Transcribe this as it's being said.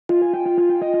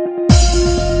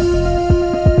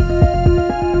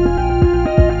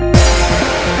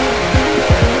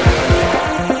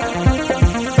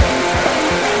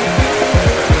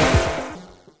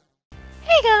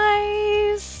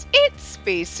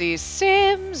Spacey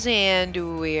Sims,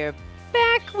 and we're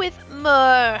back with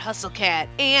more Hustle Cat.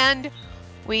 And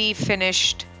we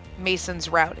finished Mason's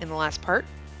route in the last part,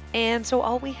 and so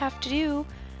all we have to do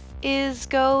is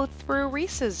go through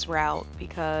Reese's route,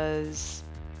 because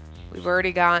we've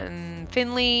already gotten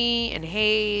Finley, and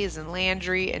Hayes, and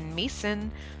Landry, and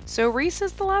Mason, so Reese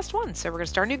is the last one. So we're going to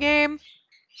start a new game.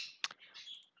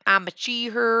 I'm a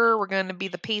cheater. We're going to be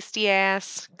the pasty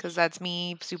ass, because that's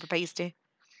me, super pasty.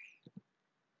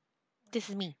 This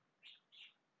is me.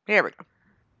 Here we go.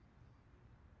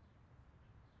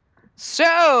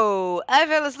 So, I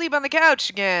fell asleep on the couch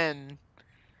again.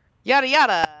 Yada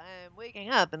yada. I'm waking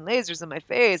up and lasers in my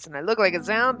face and I look like a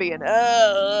zombie and I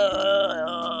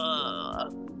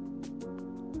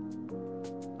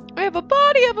have a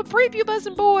body of a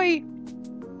prepubescent boy.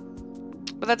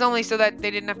 But that's only so that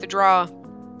they didn't have to draw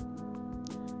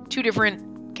two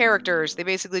different characters. They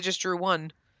basically just drew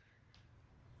one.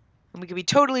 And we could be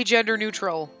totally gender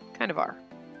neutral. Kind of are.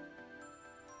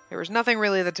 There was nothing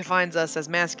really that defines us as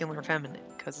masculine or feminine,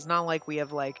 because it's not like we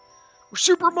have, like, we're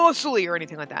super muscly or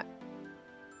anything like that.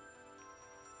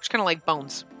 We're just kind of like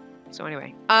bones. So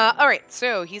anyway. Alright,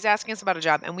 so he's asking us about a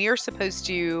job, and we are supposed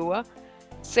to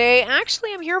say,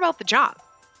 actually, I'm here about the job.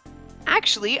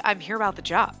 Actually, I'm here about the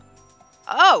job.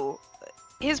 Oh,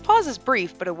 his pause is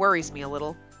brief, but it worries me a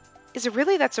little. Is it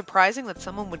really that surprising that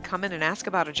someone would come in and ask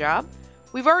about a job?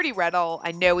 We've already read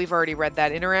I know we've already read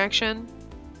that interaction.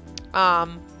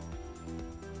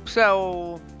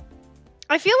 So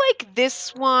I feel like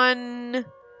this one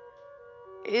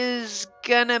is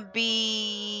gonna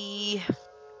be,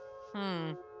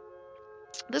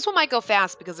 this one might go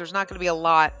fast because there's not gonna be a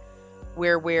lot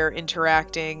where we're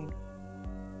interacting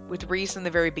with Reese in the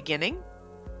very beginning.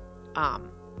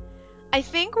 I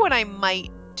think what I might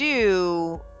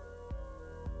do,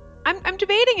 I'm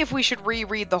debating if we should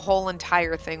reread the whole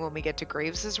entire thing when we get to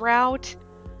Graves's route.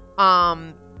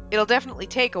 It'll definitely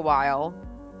take a while,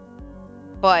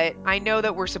 but I know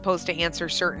that we're supposed to answer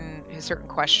certain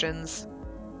questions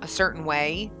a certain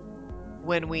way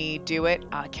when we do it.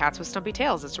 Cats with stumpy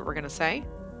tails, that's what we're gonna say.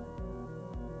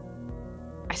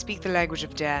 I speak the language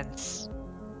of dance.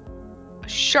 A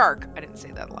shark. I didn't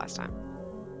say that the last time.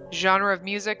 Genre of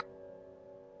music.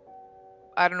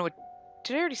 I don't know what.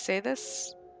 Did I already say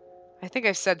this? I think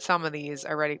I've said some of these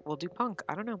already. We'll do punk.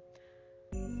 I don't know.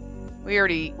 We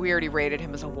already rated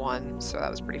him as a 1, so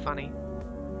that was pretty funny.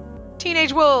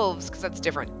 Teenage Wolves, because that's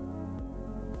different.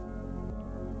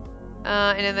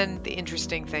 And then the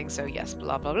interesting thing, so yes,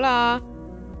 blah, blah, blah.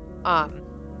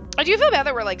 I do feel bad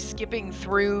that we're, like, skipping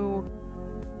through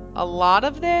a lot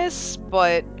of this,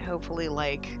 but hopefully,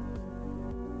 like,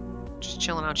 just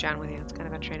chilling out, chatting with you. It's kind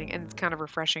of entertaining, and it's kind of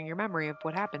refreshing your memory of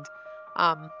what happened.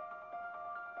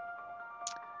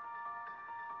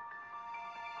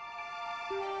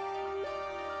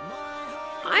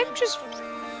 I'm just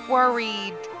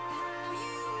worried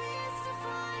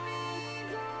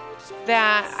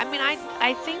that, I mean,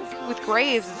 I think with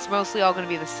Graves it's mostly all going to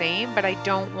be the same, but I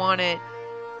don't want it,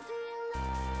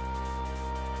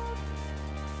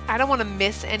 I don't want to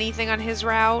miss anything on his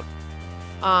route.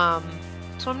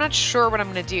 So I'm not sure what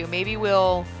I'm going to do. Maybe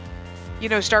we'll,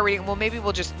 start reading, well, maybe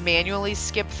we'll just manually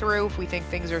skip through if we think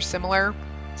things are similar,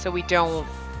 so we don't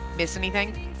miss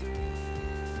anything.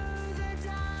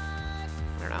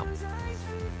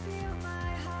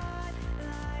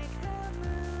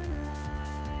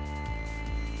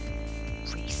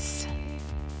 Reese.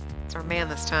 It's our man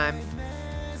this time.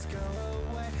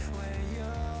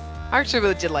 I actually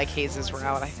really did like Hayes'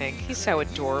 route, I think. He's so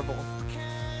adorable.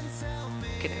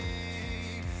 Look at him.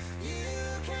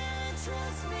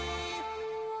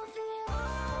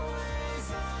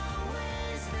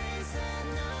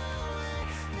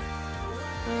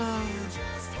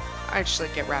 I just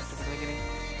like get wrapped in the beginning.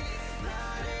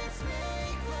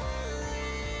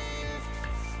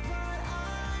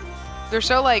 They're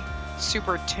so, like,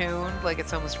 super tuned, like,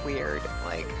 it's almost weird,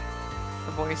 like,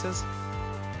 the voices.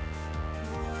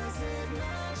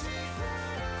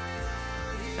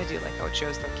 I do like how it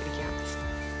shows their kitty cats.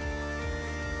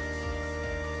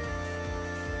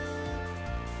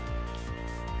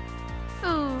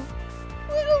 Oh,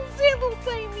 little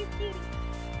tiny kitty.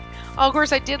 Oh, of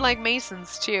course, I did like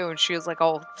Mason's, too, and she was, like,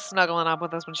 all snuggling up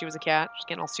with us when she was a cat. She's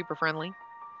getting all super friendly.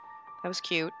 That was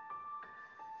cute.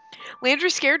 Landry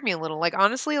scared me a little. Like,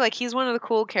 honestly, like, he's one of the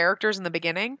cool characters in the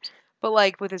beginning, but,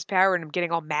 like, with his power and him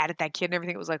getting all mad at that kid and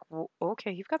everything, it was like, well,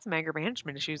 okay, you've got some anger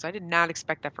management issues. I did not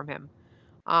expect that from him.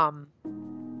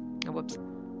 Whoops.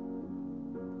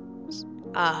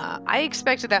 I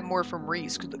expected that more from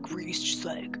Reese, because, like, Reese just,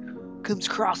 like, comes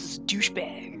across as a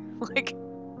douchebag. Like,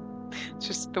 it's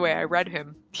just the way I read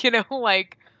him,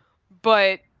 like,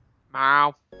 But,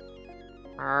 meow.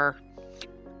 I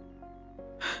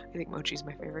think Mochi's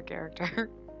my favorite character.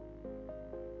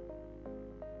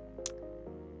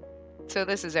 So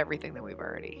this is everything that we've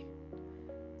already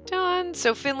done.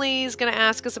 So Finley's going to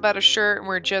ask us about a shirt, and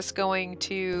we're just going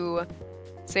to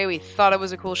say we thought it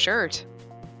was a cool shirt.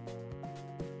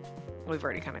 We've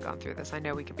already kind of gone through this. I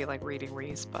know we could be like reading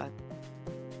Reese, but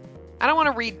I don't want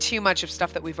to read too much of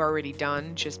stuff that we've already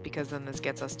done, just because then this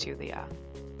gets us to the,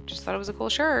 just thought it was a cool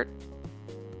shirt.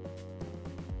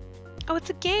 Oh, it's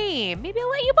a game. Maybe I'll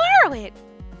let you borrow it.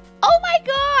 Oh my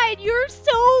god, you're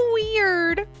so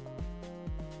weird.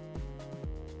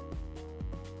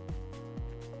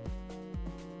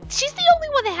 She's the only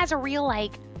one that has a real,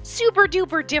 like, super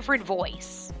duper different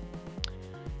voice.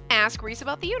 Ask Reese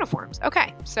about the uniforms.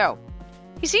 Okay, so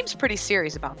he seems pretty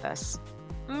serious about this.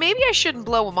 Maybe I shouldn't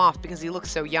blow him off because he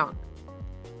looks so young.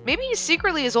 Maybe he's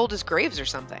secretly as old as Graves or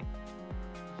something.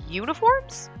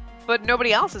 Uniforms? But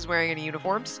nobody else is wearing any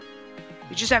uniforms.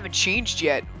 They just haven't changed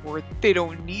yet, or they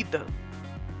don't need them.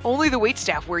 Only the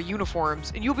waitstaff wear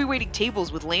uniforms, and you'll be waiting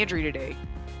tables with Landry today.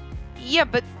 Yeah,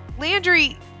 but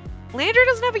Landry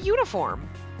doesn't have a uniform.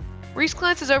 Reese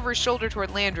glances over his shoulder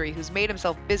toward Landry, who's made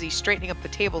himself busy straightening up the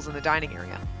tables in the dining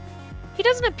area. He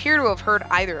doesn't appear to have heard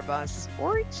either of us,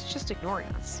 or he's just ignoring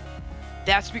us.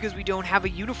 That's because we don't have a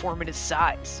uniform in his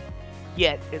size.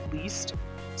 Yet, at least.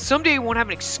 Someday he won't have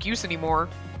an excuse anymore.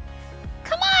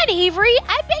 Come on, Avery!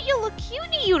 I bet you'll look cute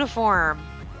in a uniform!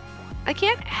 I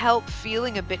can't help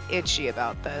feeling a bit itchy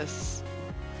about this.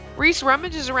 Reese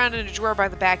rummages around in a drawer by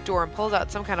the back door and pulls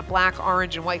out some kind of black,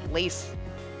 orange, and white lace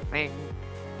thing.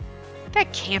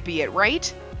 That can't be it,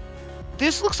 right?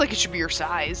 This looks like it should be your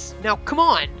size. Now, come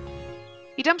on!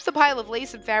 He dumps the pile of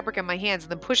lace and fabric in my hands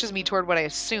and then pushes me toward what I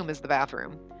assume is the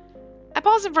bathroom. I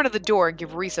pause in front of the door and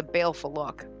give Reese a baleful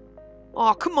look.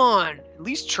 Aw, come on! At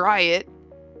least try it.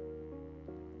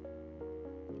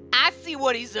 I see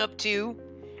what he's up to.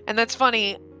 And that's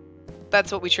funny.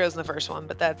 That's what we chose in the first one,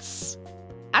 but that's...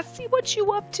 I see what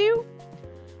you up to.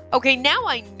 Okay, now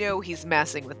I know he's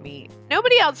messing with me.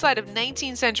 Nobody outside of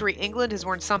 19th century England has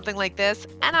worn something like this,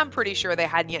 and I'm pretty sure they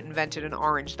hadn't yet invented an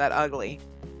orange that ugly.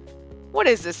 What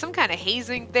is this, some kind of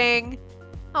hazing thing?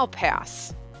 I'll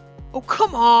pass. Oh,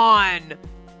 come on!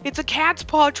 It's a cat's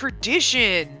paw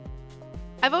tradition!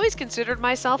 I've always considered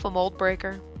myself a mold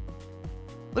breaker.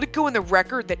 Let it go in the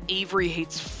record that Avery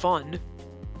hates fun.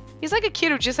 He's like a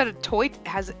kid who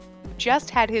just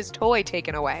had his toy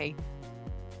taken away.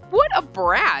 What a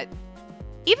brat!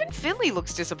 Even Finley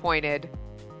looks disappointed.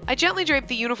 I gently drape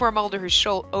the uniform over his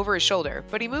shoulder,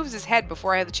 but he moves his head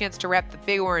before I have the chance to wrap the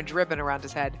big orange ribbon around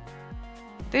his head.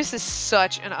 This is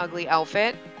such an ugly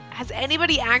outfit. Has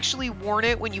anybody actually worn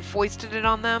it when you foisted it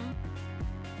on them?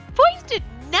 Foisted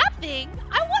nothing!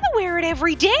 I want to wear it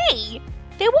every day!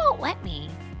 They won't let me.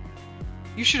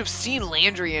 You should have seen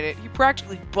Landry in it. He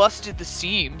practically busted the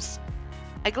seams.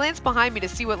 I glance behind me to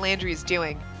see what Landry is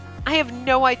doing. I have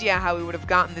no idea how he would have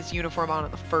gotten this uniform on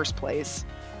in the first place.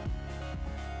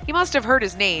 He must have heard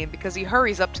his name because he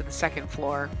hurries up to the second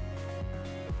floor.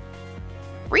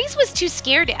 Reese was too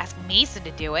scared to ask Mason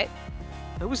to do it.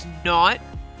 I was not.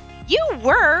 You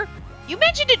were. You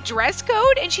mentioned a dress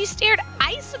code and she stared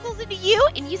icicles into you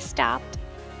and you stopped.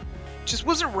 Just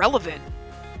wasn't relevant.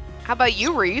 How about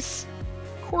you, Reese?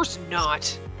 Of course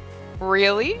not.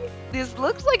 Really? This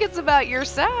looks like it's about your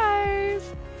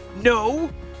size. No.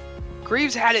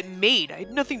 Graves had it made. I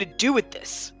had nothing to do with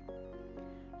this.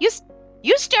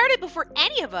 You started before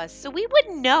any of us, so we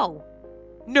wouldn't know.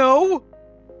 No.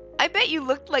 I bet you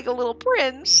looked like a little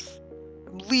prince.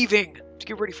 I'm leaving to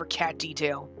get ready for cat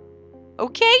detail.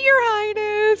 Okay, Your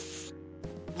Highness.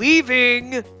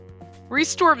 Leaving. Reese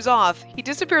storms off. He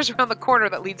disappears around the corner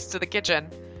that leads to the kitchen.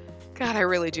 God, I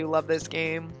really do love this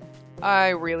game. I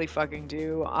really fucking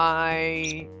do.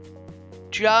 I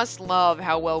just love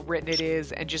how well written it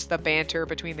is and just the banter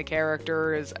between the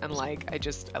characters and like,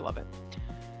 I love it.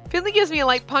 Finley gives me a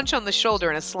light punch on the shoulder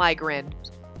and a sly grin.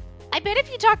 I bet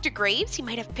if you talk to Graves, he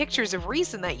might have pictures of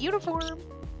Reese in that uniform.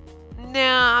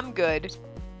 Nah, I'm good.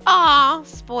 Aw,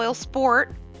 spoil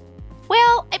sport.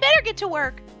 Well, I better get to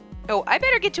work. Oh, I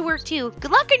better get to work too.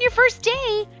 Good luck on your first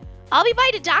day. I'll be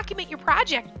by to document your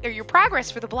project or your progress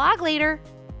for the blog later.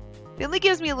 Finley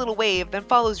gives me a little wave, then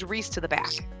follows Reese to the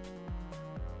back.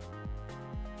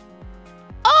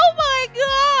 Oh my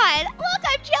god! Look,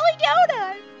 I'm Jelly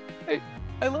Donut!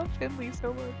 I love Finley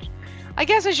so much. I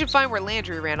guess I should find where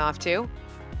Landry ran off to.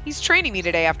 He's training me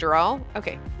today after all.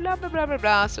 Okay, blah blah blah blah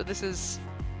blah. So this is...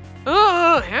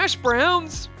 hash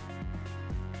browns!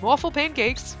 Waffle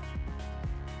pancakes.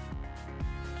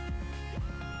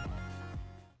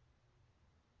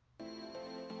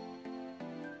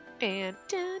 And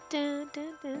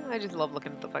I just love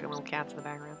looking at the fucking little cats in the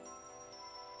background.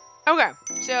 Okay,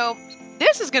 so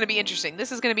this is going to be interesting.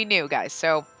 This is going to be new, guys.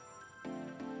 So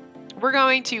we're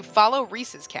going to follow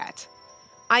Reese's cat.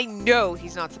 I know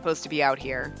he's not supposed to be out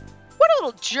here. What a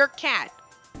little jerk cat.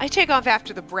 I take off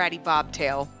after the bratty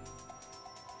bobtail.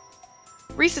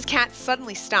 Reese's cat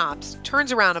suddenly stops,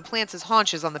 turns around, and plants his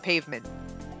haunches on the pavement.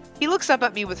 He looks up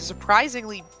at me with a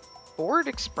surprisingly bored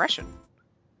expression.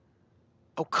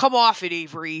 Oh, come off it,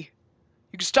 Avery.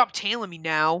 You can stop tailing me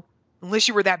now, unless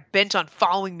you were that bent on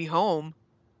following me home.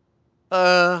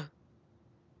 The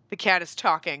cat is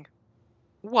talking.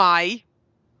 Why?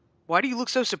 Why do you look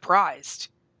so surprised?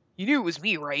 You knew it was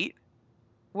me, right?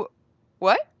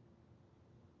 What?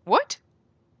 What?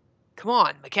 Come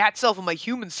on, my cat self and my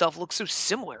human self look so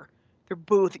similar. They're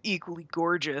both equally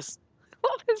gorgeous.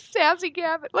 Love this sassy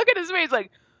cat. Look at his face, like,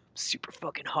 I'm super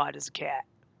fucking hot as a cat.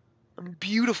 I'm a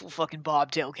beautiful fucking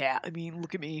bobtail cat. I mean,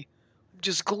 look at me. I'm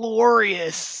just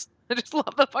glorious. I just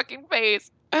love the fucking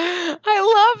face.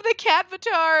 I love the cat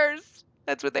avatars.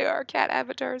 That's what they are, cat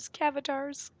avatars.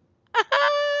 Cavatars.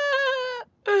 I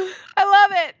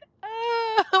love it.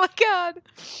 Oh my god.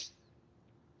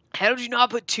 How did you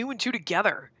not put 2 and 2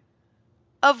 together?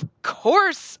 Of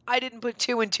course I didn't put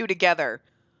 2 and 2 together.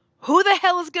 Who the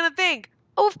hell is gonna think?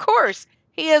 Oh, of course.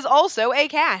 He is also a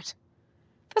cat.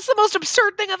 That's the most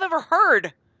absurd thing I've ever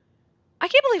heard. I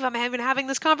can't believe I'm even having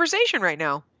this conversation right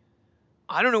now.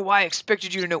 I don't know why I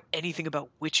expected you to know anything about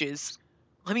witches.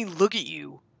 I mean, look at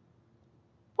you.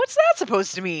 What's that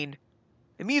supposed to mean?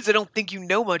 It means I don't think you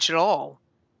know much at all.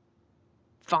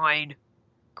 Fine.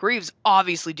 Graves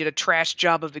obviously did a trash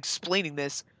job of explaining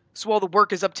this, so all the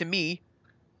work is up to me.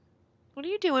 What are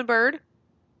you doing, bird?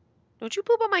 Don't you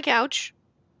poop on my couch?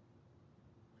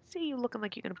 I see you looking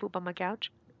like you're gonna poop on my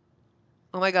couch.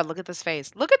 Oh my god, look at this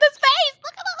face. Look at this face!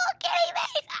 Look at the little kitty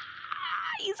face!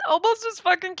 Ah, he's almost as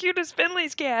fucking cute as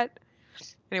Finley's cat.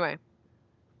 Anyway.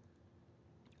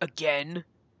 Again?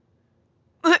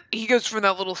 He goes from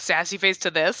that little sassy face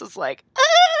to this. It's like,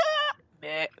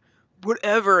 meh,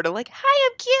 whatever. To like, hi,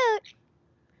 I'm cute.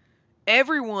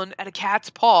 Everyone at a cat's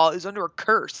paw is under a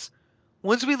curse.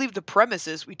 Once we leave the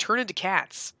premises, we turn into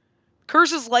cats.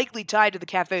 Curse is likely tied to the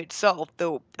cafe itself,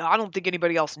 though I don't think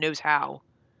anybody else knows how.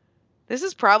 This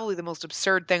is probably the most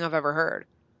absurd thing I've ever heard.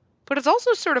 But it's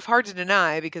also sort of hard to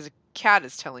deny because a cat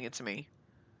is telling it to me.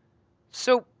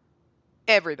 So,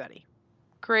 everybody.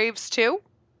 Graves too?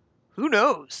 Who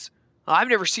knows? I've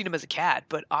never seen him as a cat,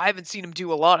 but I haven't seen him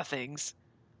do a lot of things.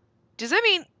 Does that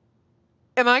mean...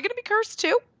 Am I going to be cursed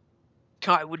too?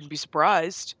 I wouldn't be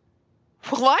surprised.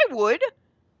 Well, I would.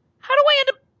 How do I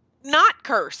end up not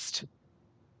cursed?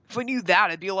 If I knew that,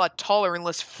 I'd be a lot taller and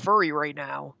less furry right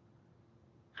now.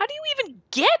 How do you even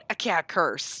get a cat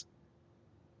curse?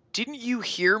 Didn't you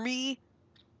hear me?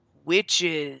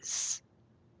 Witches.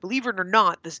 Believe it or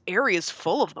not, this area is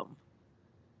full of them.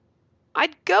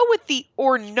 I'd go with the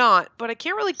or not, but I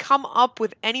can't really come up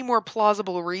with any more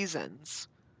plausible reasons.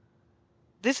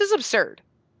 This is absurd.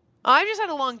 I've just had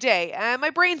a long day, and my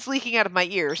brain's leaking out of my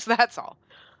ears, that's all.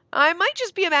 I might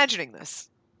just be imagining this.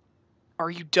 Are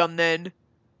you done then?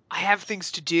 I have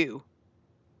things to do.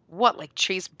 What, like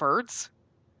chase birds?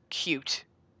 Cute.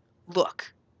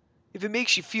 Look, if it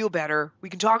makes you feel better, we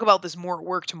can talk about this more at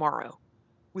work tomorrow.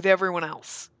 With everyone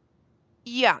else.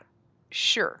 Yeah,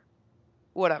 sure.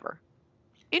 Whatever.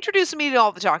 Introduce me to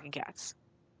all the talking cats.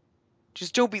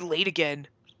 Just don't be late again.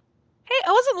 Hey,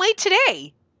 I wasn't late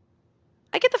today.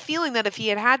 I get the feeling that if he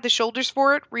had had the shoulders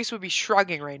for it, Reese would be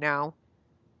shrugging right now.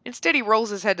 Instead, he rolls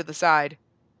his head to the side.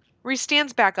 Reese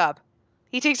stands back up.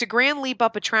 He takes a grand leap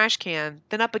up a trash can,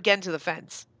 then up again to the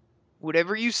fence.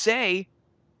 Whatever you say.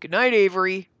 Good night,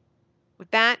 Avery. With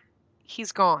that,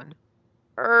 he's gone.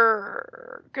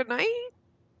 Good night?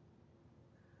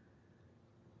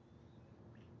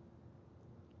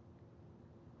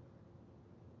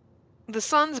 The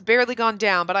sun's barely gone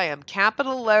down, but I am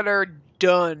capital letter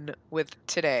done with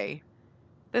today.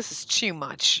 This is too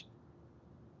much.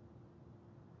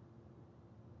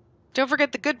 Don't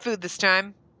forget the good food this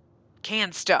time.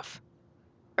 Canned stuff.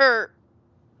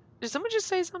 Did someone just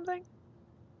say something?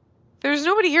 There's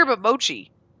nobody here but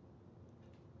Mochi.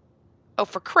 Oh,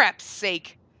 for crap's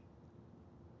sake.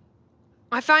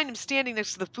 I find him standing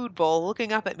next to the food bowl,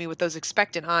 looking up at me with those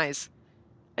expectant eyes.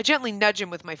 I gently nudge him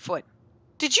with my foot.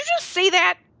 Did you just say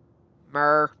that?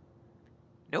 Murr.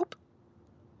 Nope.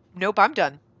 Nope, I'm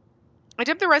done. I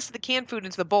dump the rest of the canned food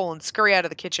into the bowl and scurry out of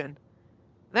the kitchen.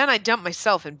 Then I dump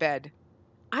myself in bed.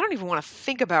 I don't even want to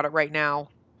think about it right now.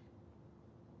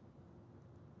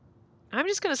 I'm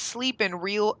just going to sleep in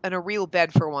a real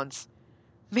bed for once.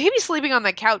 Maybe sleeping on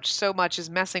that couch so much is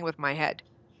messing with my head.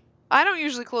 I don't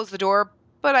usually close the door,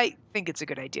 but I think it's a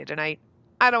good idea tonight.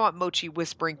 I don't want Mochi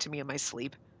whispering to me in my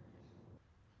sleep.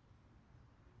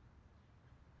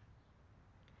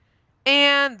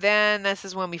 And then this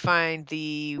is when we find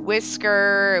the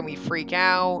whisker and we freak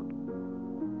out.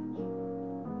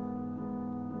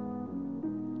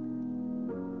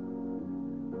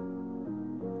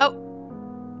 Oh.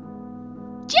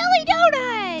 Jelly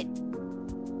donut!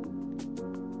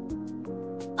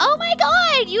 Oh my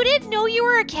god, you didn't know you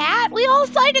were a cat? We all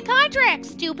signed a contract,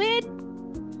 stupid.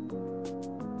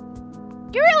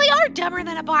 You really are dumber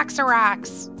than a box of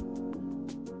rocks.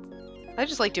 I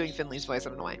just like doing Finley's voice, I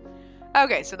don't know why.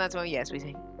 Okay, so that's when, yes, we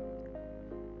sing.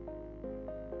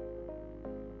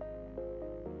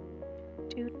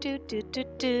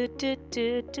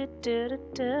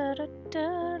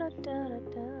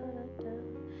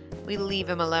 We leave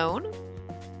him alone.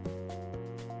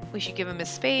 We should give him his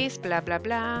space, blah, blah,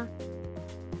 blah.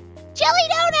 Jelly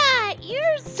donut!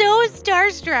 You're so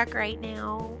starstruck right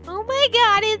now. Oh my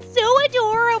god, it's so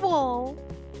adorable.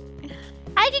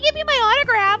 I can give you my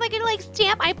autograph. I can like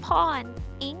stamp my paw in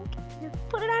ink. Just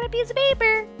put it on a piece of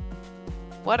paper.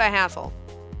 What a hassle.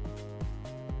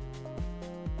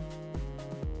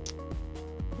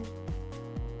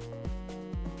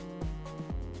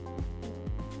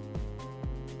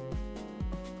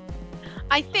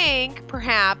 I think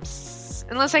perhaps,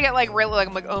 unless I get like really like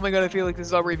I'm like, oh my god, I feel like this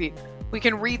is all repeat. We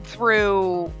can read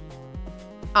through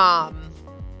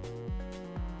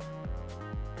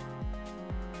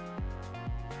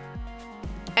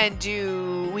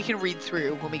we can read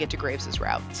through when we get to Graves'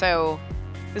 route. So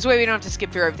this way we don't have to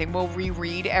skip through everything. We'll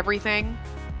reread everything.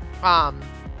 Holy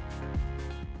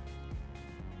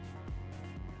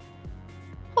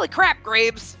crap,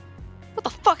 Graves! What the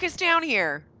fuck is down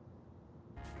here?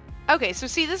 Okay, so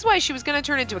see, this is why she was gonna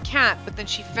turn into a cat, but then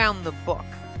she found the book.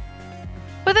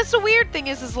 But that's the weird thing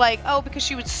is like, oh, because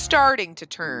she was starting to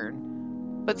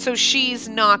turn. But so she's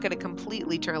not gonna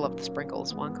completely turn. I love the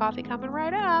sprinkles. One coffee coming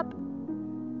right up.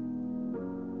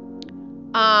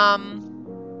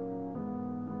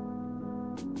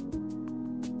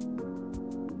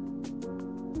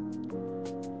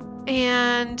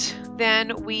 And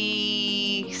then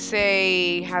we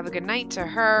say have a good night to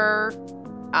her.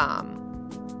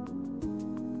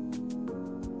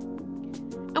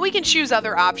 And we can choose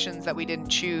other options that we didn't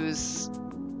choose.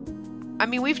 I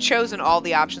mean, we've chosen all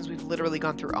the options. We've literally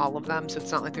gone through all of them, so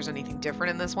it's not like there's anything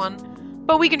different in this one.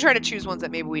 But we can try to choose ones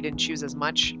that maybe we didn't choose as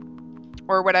much.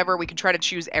 Or whatever, we can try to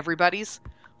choose everybody's.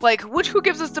 Like, who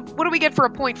gives us what do we get for a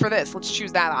point for this? Let's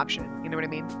choose that option. You know what I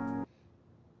mean?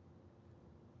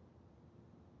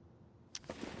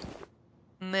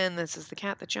 And then this is the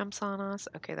cat that jumps on us.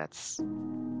 Okay, that's...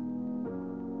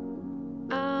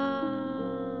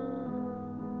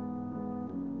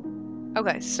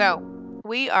 Okay, so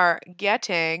we are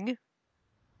getting...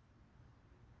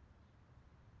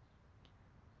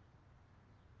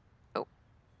 Oh.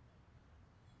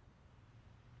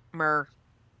 Myrrh.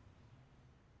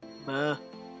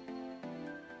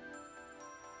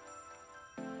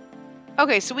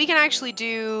 Okay, so we can actually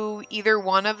do either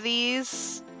one of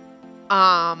these.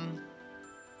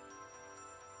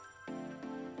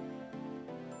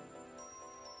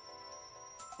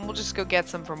 We'll just go get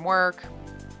some from work.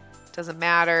 Doesn't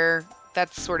matter.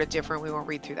 That's sort of different. We won't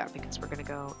read through that because we're going to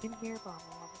go in here. Blah,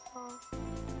 blah, blah, blah.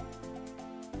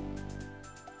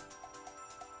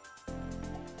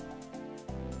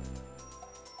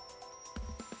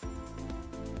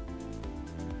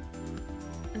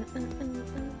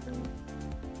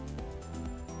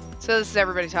 So this is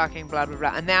everybody talking, blah, blah,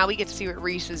 blah. And now we get to see what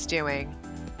Reese is doing.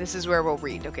 This is where we'll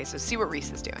read. Okay, so see what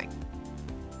Reese is doing.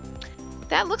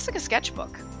 That looks like a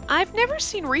sketchbook. I've never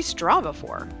seen Reese draw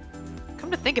before. Come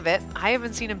to think of it, I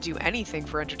haven't seen him do anything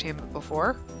for entertainment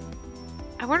before.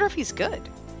 I wonder if he's good.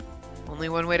 Only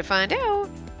one way to find out.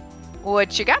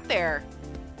 What you got there?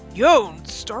 Yo, don't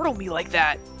startle me like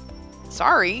that.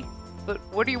 Sorry, but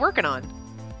what are you working on?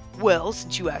 Well,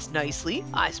 since you asked nicely,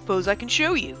 I suppose I can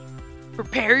show you.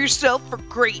 Prepare yourself for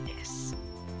greatness.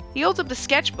 He holds up the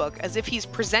sketchbook as if he's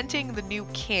presenting the new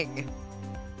king.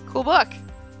 Cool book.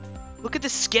 Look at the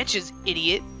sketches,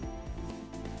 idiot.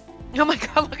 Oh my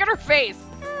god, look at her face.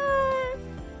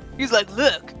 He's like,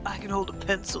 look, I can hold a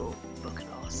pencil. Fucking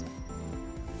awesome.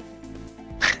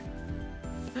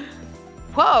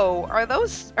 Whoa,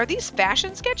 are these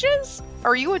fashion sketches?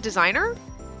 Are you a designer?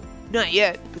 Not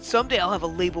yet, but someday I'll have a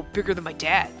label bigger than my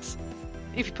dad's.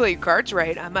 If you play your cards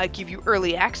right, I might give you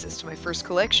early access to my first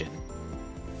collection.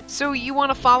 So you want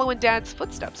to follow in Dad's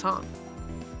footsteps, huh?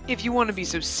 If you want to be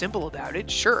so simple about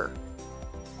it, sure.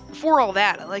 before all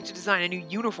that, I'd like to design a new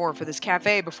uniform for this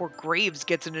cafe before Graves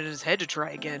gets it in his head to try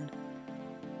again.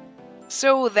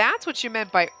 So that's what you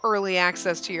meant by early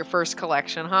access to your first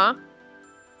collection, huh?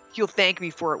 You'll thank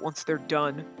me for it once they're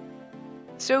done.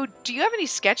 So, do you have any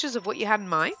sketches of what you had in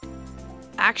mind?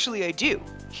 Actually, I do.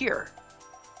 Here.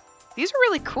 These are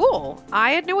really cool. I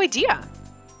had no idea.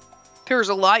 There's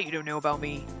a lot you don't know about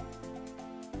me.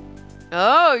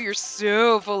 Oh, you're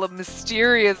so full of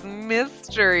mysterious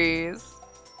mysteries.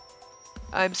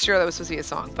 I'm sure that was supposed to be a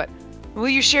song, but will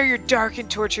you share your dark and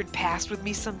tortured past with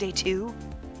me someday too?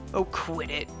 Oh,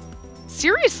 quit it.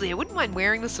 Seriously, I wouldn't mind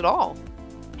wearing this at all.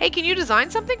 Hey, can you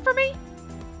design something for me?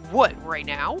 What, right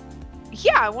now?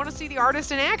 Yeah, I want to see the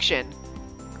artist in action.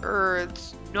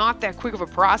 It's not that quick of a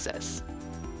process.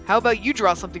 How about you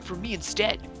draw something for me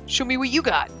instead? Show me what you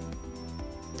got.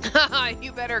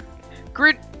 You better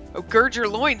gird your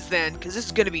loins then, because this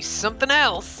is going to be something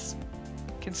else.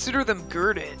 Consider them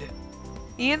girded.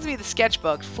 He hands me the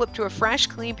sketchbook, flip to a fresh,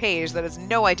 clean page that has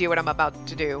no idea what I'm about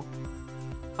to do.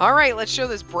 Alright, let's show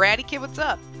this bratty kid what's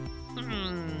up.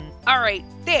 Alright,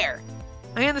 there.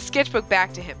 I hand the sketchbook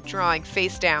back to him, drawing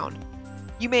face down.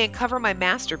 You may uncover my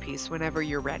masterpiece whenever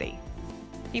you're ready.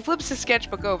 He flips his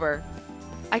sketchbook over.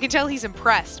 I can tell he's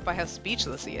impressed by how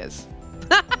speechless he is.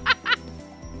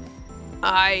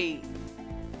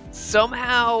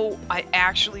 Somehow, I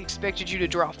actually expected you to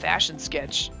draw a fashion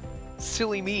sketch.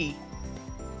 Silly me.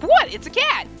 What? It's a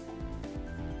cat!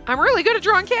 I'm really good at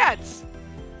drawing cats!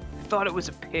 I thought it was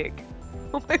a pig.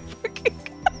 Oh my fucking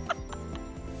god.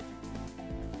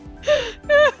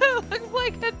 It looks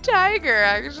like a tiger,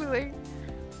 actually.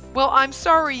 Well, I'm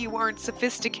sorry you aren't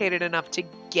sophisticated enough to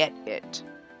get it.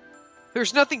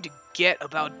 There's nothing to get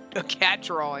about a cat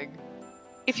drawing.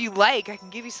 If you like, I can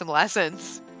give you some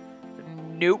lessons.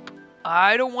 Nope.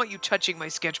 I don't want you touching my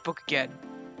sketchbook again.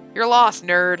 You're lost,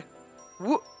 nerd.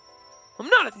 I'm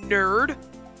not a nerd.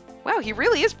 Wow, he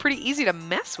really is pretty easy to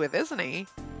mess with, isn't he?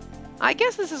 I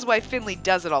guess this is why Finley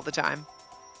does it all the time.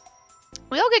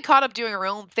 We all get caught up doing our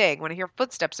own thing when I hear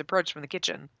footsteps approach from the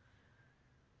kitchen.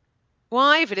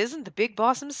 Why, if it isn't the big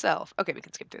boss himself. Okay, we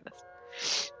can skip through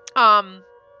this.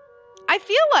 I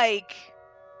feel like...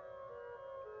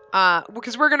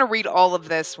 because we're going to read all of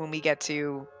this when we get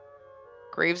to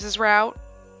Graves' route.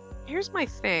 Here's my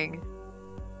thing.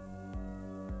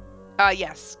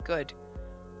 Yes, good.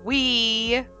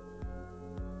 We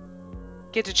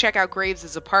get to check out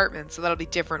Graves' apartment, so that'll be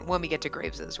different when we get to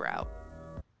Graves' route.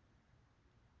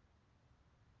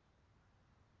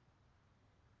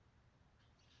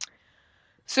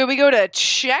 So we go to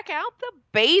check out the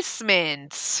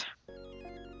basement.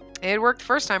 It worked the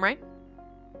first time, right?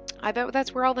 I bet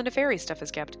that's where all the nefarious stuff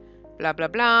is kept. Blah, blah,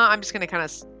 blah. I'm just going to kind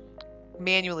of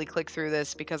manually click through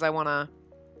this because I want to...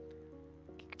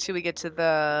 Till we get to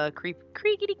the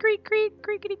creakity creak creak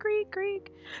creakity creak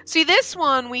creak. See, this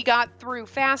one we got through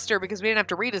faster because we didn't have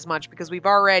to read as much because we've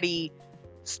already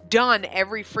done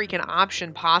every freaking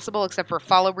option possible except for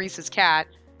follow Reese's cat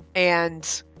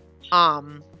and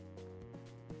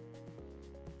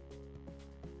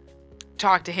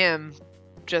talk to him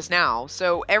just now.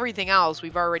 So everything else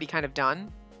we've already kind of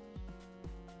done.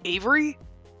 Avery,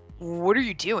 what are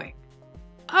you doing?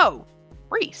 Oh,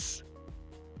 Reese.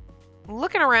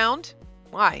 Looking around.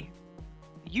 Why?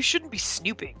 You shouldn't be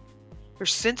snooping.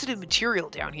 There's sensitive material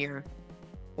down here.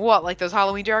 What, like those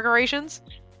Halloween decorations?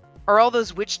 Are all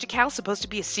those witch decals supposed to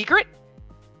be a secret?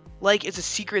 Like it's a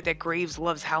secret that Graves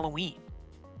loves Halloween.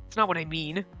 It's not what I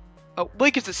mean. Oh,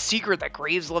 like it's a secret that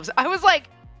Graves loves... I was like,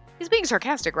 he's being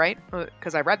sarcastic, right?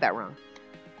 Because I read that wrong.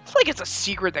 It's like it's a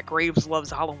secret that Graves loves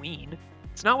Halloween.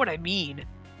 It's not what I mean.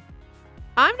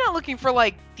 I'm not looking for,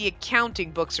 like, the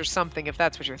accounting books or something, if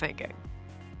that's what you're thinking.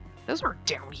 Those aren't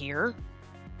down here.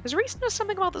 Does Reese know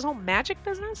something about this whole magic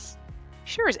business?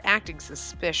 Sure is acting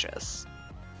suspicious.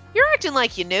 You're acting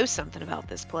like you know something about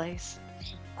this place.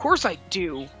 Of course I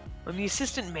do. I'm the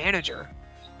assistant manager.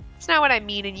 It's not what I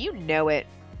mean, and you know it.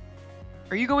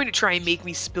 Are you going to try and make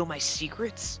me spill my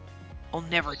secrets? I'll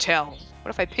never tell. What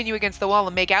if I pin you against the wall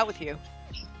and make out with you?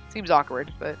 Seems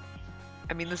awkward, but...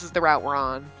 I mean, this is the route we're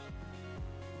on.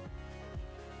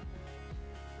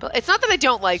 But it's not that I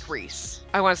don't like Reese.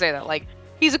 I want to say that. Like,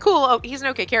 he's an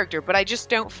okay character, but I just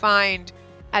don't find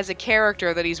as a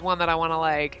character that he's one that I want to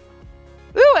like,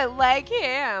 ooh, I like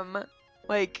him.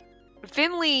 Like,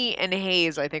 Finley and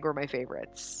Hayes, I think, were my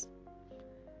favorites.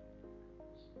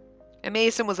 And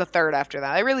Mason was a third after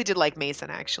that. I really did like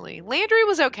Mason, actually. Landry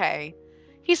was okay.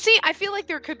 I feel like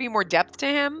there could be more depth to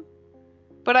him.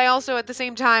 But I also, at the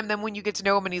same time, then when you get to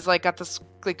know him and he's like got this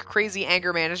like crazy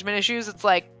anger management issues, it's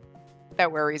like, that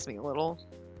worries me a little.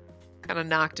 Kind of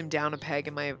knocked him down a peg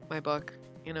in my book.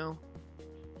 you know?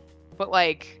 But,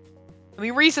 like, I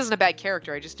mean, Reese isn't a bad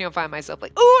character. I just don't find myself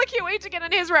like, oh, I can't wait to get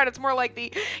on his route. It's more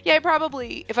like I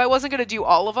probably, if I wasn't going to do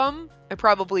all of them, I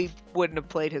probably wouldn't have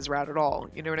played his route at all.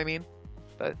 You know what I mean?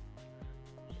 But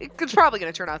it's probably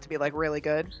going to turn out to be, like, really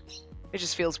good. It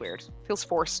just feels weird. Feels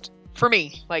forced. For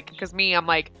me. Like, because I'm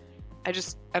like, I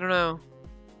don't know.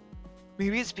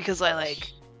 Maybe it's because I,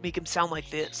 like, make him sound like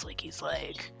this. Like, he's,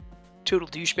 like, total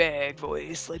douchebag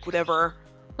voice. Like, whatever.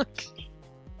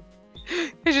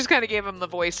 I just kind of gave him the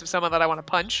voice of someone that I want to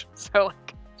punch. So,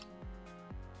 like...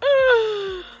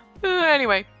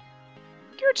 anyway.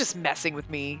 You're just messing with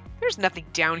me. There's nothing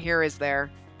down here, is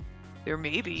there? There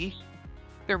may be.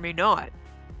 There may not.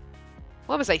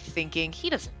 What was I thinking? He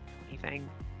doesn't know anything.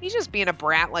 He's just being a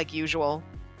brat like usual.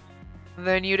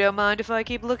 Then you don't mind if I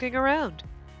keep looking around?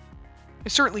 I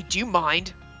certainly do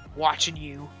mind watching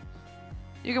you.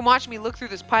 You can watch me look through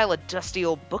this pile of dusty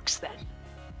old books then.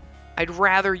 I'd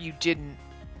rather you didn't.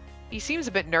 He seems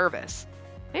a bit nervous.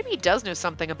 Maybe he does know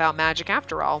something about magic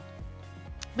after all.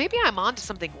 Maybe I'm onto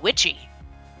something witchy.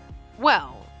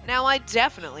 Well, now I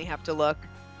definitely have to look.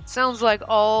 Sounds like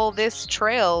all this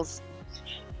trails...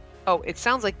 Oh, it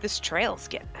sounds like this trail's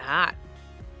getting hot.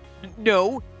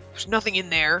 No, there's nothing in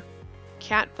there.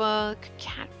 Cat book,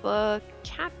 cat book,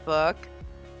 cat book.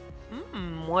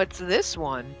 What's this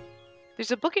one?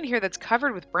 There's a book in here that's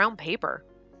covered with brown paper.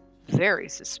 Very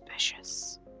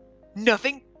suspicious.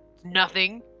 Nothing.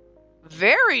 Nothing.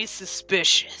 Very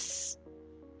suspicious.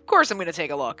 Of course I'm going to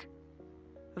take a look.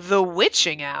 The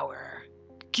Witching Hour.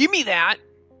 Give me that.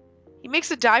 He makes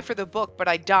a dive for the book, but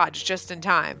I dodge just in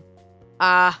time.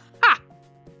 Ha!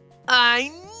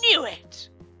 I knew it!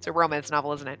 It's a romance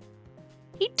novel, isn't it?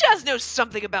 He does know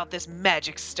something about this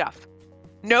magic stuff.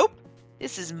 Nope.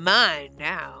 This is mine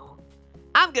now.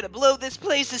 I'm gonna blow this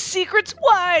place's secrets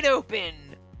wide open.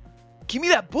 Give me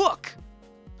that book.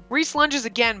 Reese lunges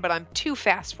again, but I'm too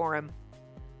fast for him.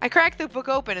 I crack the book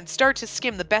open and start to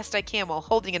skim the best I can while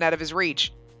holding it out of his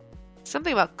reach.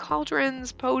 Something about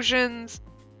cauldrons, potions.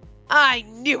 I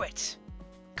knew it.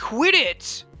 Quit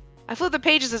it. I flip the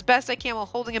pages as best I can while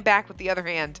holding him back with the other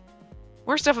hand.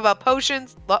 More stuff about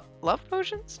potions. Love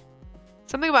potions?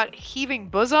 Something about heaving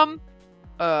bosom?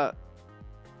 What?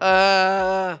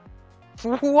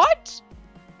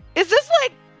 Is this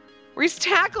like... Reese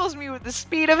tackles me with the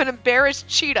speed of an embarrassed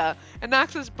cheetah and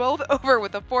knocks us both over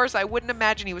with a force I wouldn't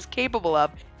imagine he was capable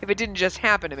of if it didn't just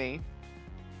happen to me.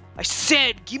 I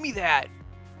said, give me that.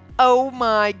 Oh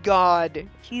my god.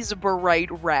 He's bright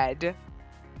red.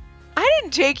 I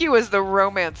didn't take you as the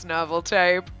romance novel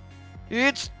type.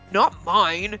 It's not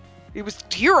mine. It was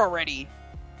here already.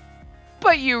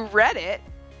 But you read it.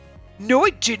 No, I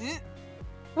didn't.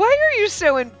 Why are you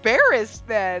so embarrassed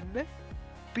then?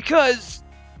 Because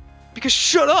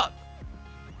shut up.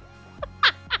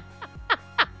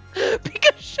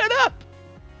 Because shut up.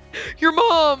 Your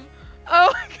mom.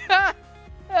 Oh my god.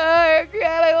 Oh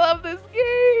god, I love this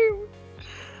game.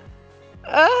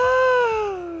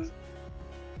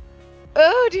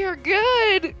 Oh dear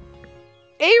God.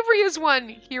 Avery is one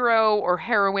hero or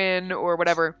heroine or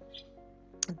whatever,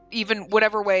 even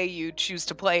whatever way you choose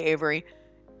to play Avery,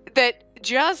 that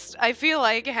just, I feel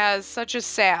like has such a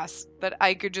sass that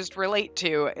I could just relate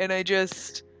to. And I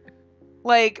just,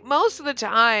 like, most of the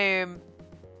time,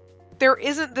 there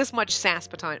isn't this much sass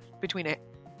behind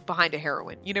a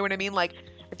heroine. You know what I mean? Like,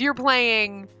 if you're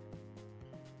playing,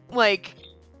 like,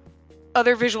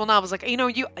 other visual novels, like,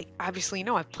 obviously,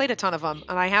 I've played a ton of them,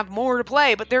 and I have more to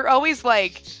play, but they're always,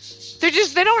 like, they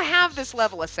don't have this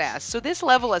level of sass. So this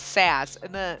level of sass,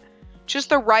 and just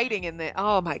the writing in the,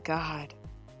 oh my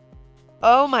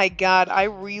god, I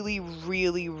really,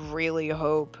 really, really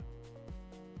hope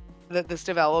that this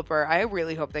developer, I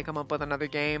really hope they come up with another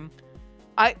game.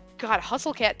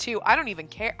 Hustle Cat 2, I don't even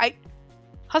care.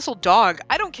 Hustle Dog,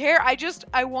 I don't care.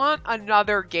 I want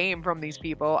another game from these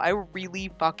people. I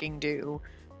really fucking do.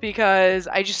 Because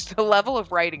the level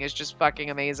of writing is just fucking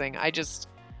amazing.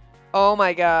 Oh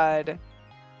my god.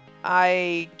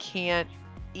 I can't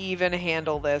even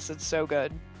handle this. It's so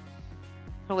good.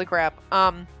 Holy crap.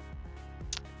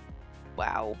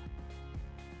 Wow.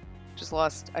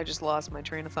 I just lost my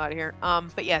train of thought here.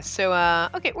 But yeah, so,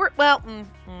 okay,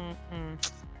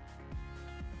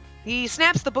 He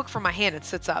snaps the book from my hand and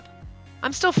sits up.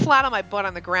 I'm still flat on my butt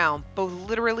on the ground, both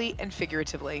literally and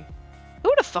figuratively. Who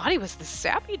would have thought he was the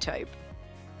sappy type?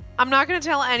 I'm not going to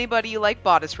tell anybody you like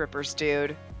bodice rippers,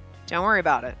 dude. Don't worry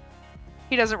about it.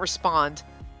 He doesn't respond.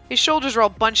 His shoulders are all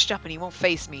bunched up and he won't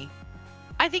face me.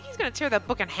 I think he's going to tear that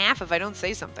book in half if I don't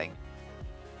say something.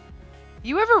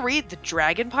 You ever read The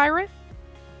Dragon Pirate?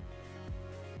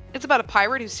 It's about a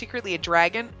pirate who's secretly a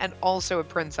dragon and also a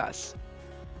princess.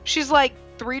 She's like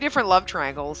 3 different love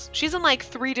triangles. She's in like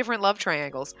 3 different love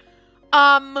triangles.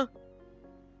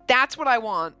 That's what I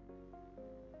want.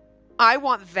 I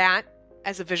want that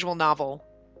as a visual novel.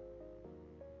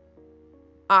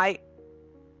 The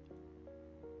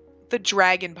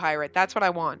dragon pirate. That's what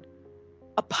I want.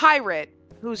 A pirate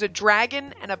who's a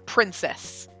dragon and a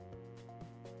princess.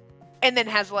 And then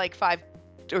has like 5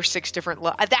 or 6 different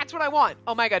that's what I want.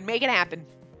 Oh my god, make it happen.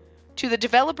 To the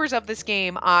developers of this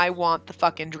game, I want the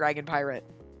fucking dragon pirate.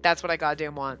 That's what I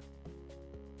goddamn want.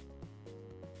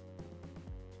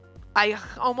 I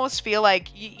almost feel like,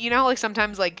 you know, like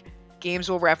sometimes like games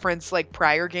will reference like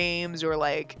prior games or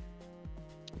like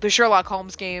the Sherlock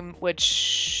Holmes game, which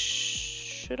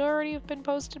should already have been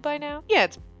posted by now. Yeah,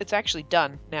 it's actually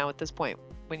done now at this point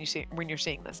when you're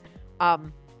seeing this.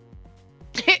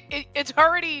 It's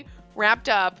already wrapped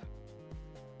up,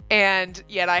 and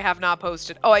yet I have not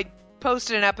posted. Oh, I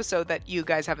posted an episode that you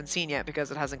guys haven't seen yet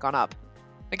because it hasn't gone up.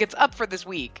 Like, it's up for this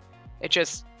week. It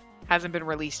just hasn't been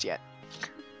released yet.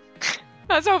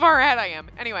 That's how far ahead I am.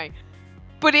 Anyway,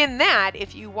 but in that,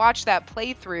 if you watch that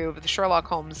playthrough of the Sherlock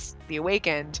Holmes The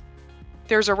Awakened,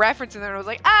 there's a reference in there, and I was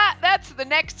like, that's the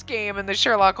next game in the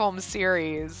Sherlock Holmes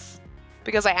series.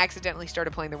 Because I accidentally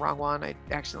started playing the wrong one. I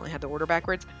accidentally had the order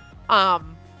backwards.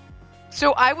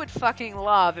 So I would fucking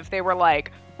love if they were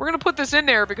like, we're going to put this in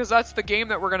there because that's the game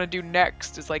that we're going to do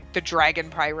next, is like the Dragon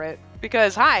Pirate.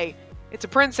 Because, hi, it's a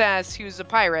princess who's a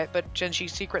pirate, but then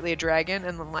she's secretly a dragon,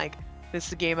 and then like, this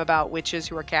is a game about witches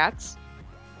who are cats.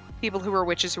 People who are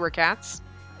witches who are cats.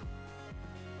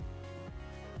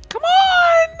 Come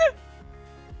on!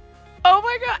 Oh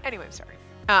my god. Anyway, I'm sorry.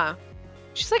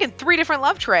 She's like in 3 different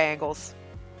love triangles.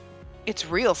 It's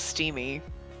real steamy.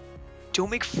 Don't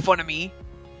make fun of me.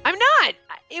 I'm not.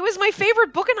 It was my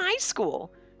favorite book in high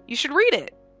school. You should read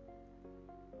it.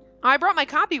 I brought my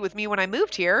copy with me when I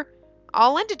moved here.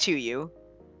 I'll lend it to you.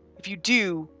 If you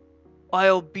do,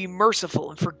 I'll be merciful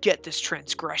and forget this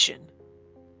transgression.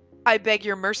 I beg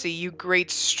your mercy, you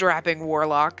great strapping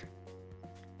warlock.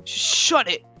 Shut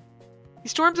it. He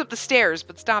storms up the stairs,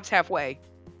 but stops halfway.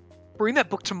 Bring that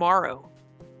book tomorrow.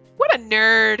 What a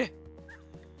nerd.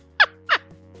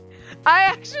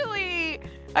 I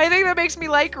think that makes me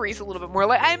like Reese a little bit more.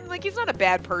 Like, I'm like, he's not a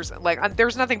bad person. Like,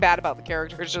 there's nothing bad about the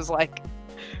character. It's just like,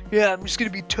 yeah, I'm just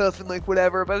gonna be tough and like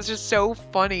whatever. But it's just so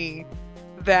funny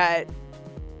that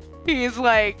he's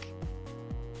like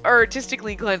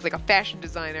artistically inclined, like a fashion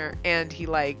designer, and he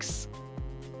likes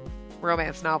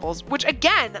romance novels. Which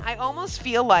again, I almost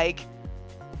feel like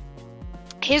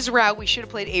his route, we should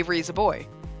have played Avery as a boy,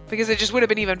 because it just would have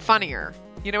been even funnier.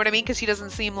 You know what I mean? Because he doesn't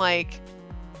seem like,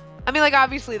 I mean, like,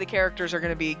 obviously the characters are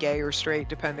going to be gay or straight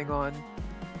depending on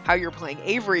how you're playing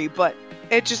Avery, but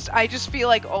I just feel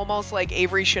like almost like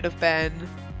Avery should have been,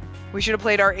 we should have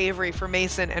played our Avery for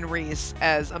Mason and Reese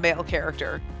as a male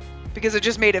character, because it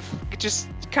just made it just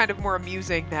kind of more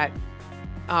amusing that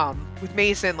with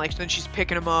Mason, like, then she's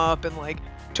picking him up and like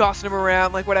tossing him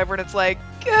around, like whatever, and it's like,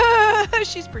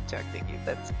 she's protecting you.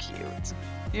 That's cute,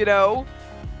 you know?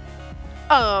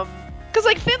 Because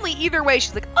like Finley, either way,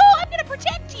 she's like, oh, I'm gonna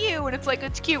protect you, and it's like,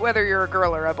 it's cute whether you're a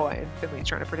girl or a boy, and Finley's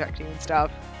trying to protect you and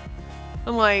stuff.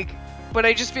 I'm like, but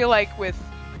I just feel like and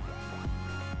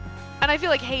I feel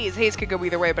like Hayes could go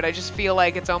either way, but I just feel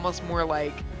like it's almost more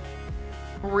like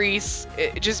Reese,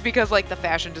 just because like the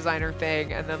fashion designer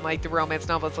thing, and then like the romance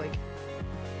novel, it's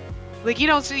like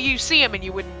you see him and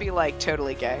you wouldn't be like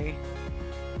totally gay.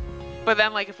 But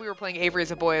then like if we were playing Avery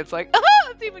as a boy, it's like,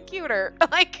 oh, it's even cuter.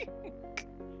 Like,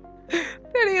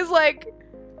 then he's like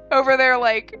over there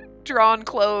like drawing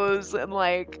clothes and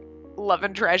like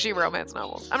loving trashy romance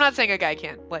novels. I'm not saying a guy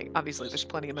can't, like, obviously there's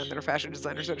plenty of men that are fashion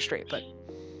designers that are straight, but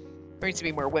there needs to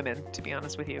be more women, to be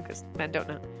honest with you, because men don't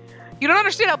know. You don't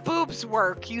understand how boobs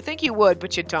work. You think you would,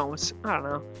 but you don't. I don't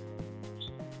know.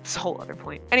 It's a whole other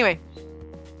point. Anyway,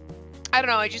 I don't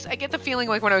know. I get the feeling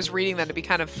like when I was reading that it'd be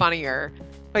kind of funnier.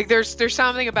 Like there's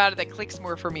something about it that clicks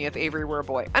more for me if Avery were a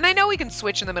boy. And I know we can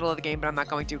switch in the middle of the game, but I'm not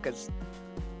going to because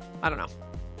I don't know.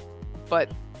 But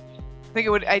I think it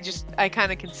would. I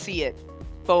kind of can see it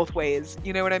both ways.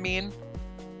 You know what I mean?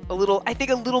 I think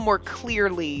a little more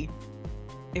clearly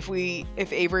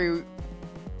if Avery.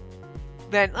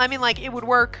 Then I mean, like, it would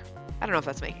work. I don't know if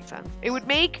that's making sense. It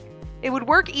would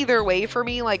work either way for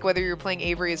me. Like whether you're playing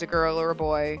Avery as a girl or a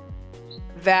boy,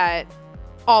 that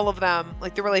all of them,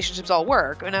 like the relationships all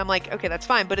work, and I'm like, okay, that's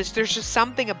fine. But there's just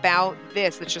something about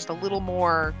this that's just a little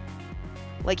more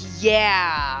like,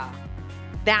 yeah,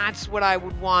 that's what I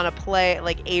would want to play,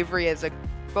 like Avery as a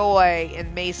boy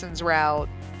in Mason's route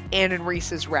and in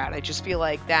Reese's route. I just feel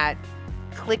like that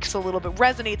clicks a little bit,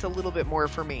 resonates a little bit more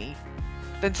for me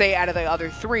than, say, out of the other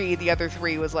three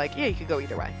was like, yeah, you could go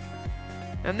either way.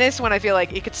 And this one, I feel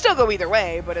like it could still go either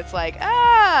way, but it's like,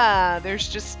 there's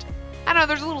just, I don't know,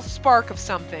 there's a little spark of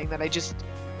something that I just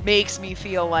makes me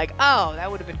feel like, oh, that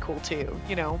would have been cool too,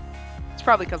 you know? It's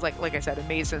probably because, like I said, in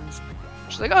Mason's,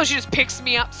 she's like, oh, she just picks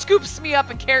me up, scoops me up,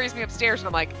 and carries me upstairs, and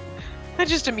I'm like, that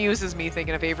just amuses me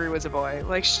thinking if Avery was a boy.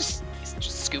 Like, she just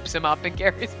scoops him up and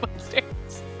carries him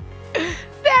upstairs.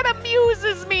 That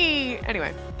amuses me!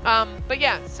 Anyway, but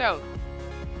yeah, so,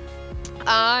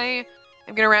 I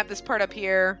am going to wrap this part up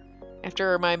here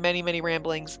after my many, many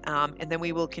ramblings, and then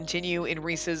we will continue in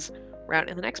Reese's route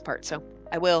in the next part. So,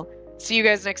 I will see you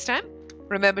guys next time.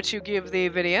 Remember to give the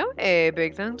video a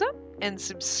big thumbs up and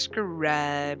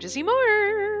subscribe to see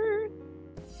more.